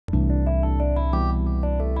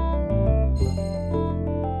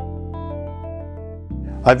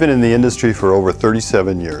I've been in the industry for over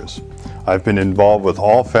 37 years. I've been involved with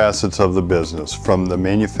all facets of the business, from the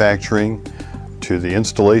manufacturing to the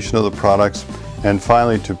installation of the products, and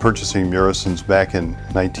finally to purchasing Murisons back in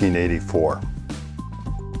 1984.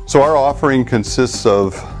 So our offering consists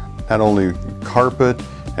of not only carpet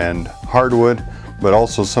and hardwood, but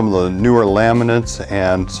also some of the newer laminates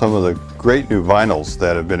and some of the great new vinyls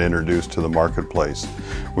that have been introduced to the marketplace.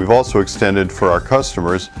 We've also extended for our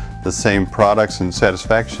customers the same products and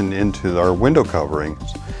satisfaction into our window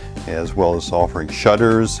coverings, as well as offering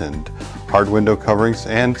shutters and hard window coverings,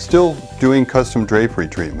 and still doing custom drapery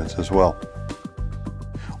treatments as well.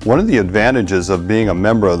 One of the advantages of being a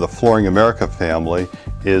member of the Flooring America family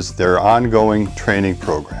is their ongoing training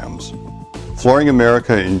programs. Flooring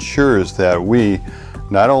America ensures that we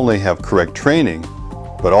not only have correct training,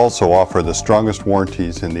 but also offer the strongest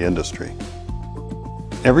warranties in the industry.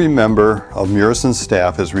 Every member of Murison's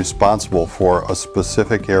staff is responsible for a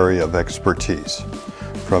specific area of expertise,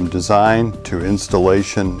 from design to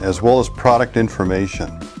installation, as well as product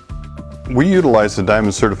information. We utilize the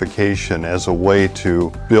Diamond certification as a way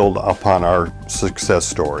to build upon our success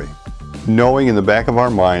story, knowing in the back of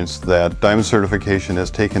our minds that Diamond certification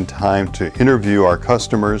has taken time to interview our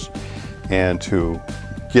customers and to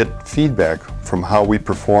get feedback from how we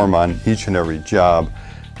perform on each and every job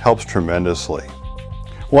helps tremendously.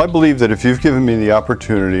 Well, I believe that if you've given me the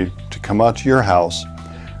opportunity to come out to your house,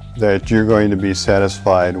 that you're going to be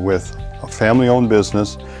satisfied with a family-owned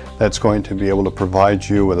business that's going to be able to provide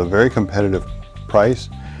you with a very competitive price,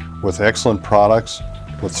 with excellent products,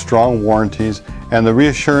 with strong warranties, and the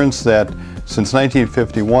reassurance that since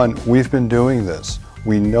 1951, we've been doing this.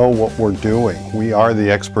 We know what we're doing. We are the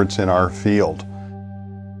experts in our field.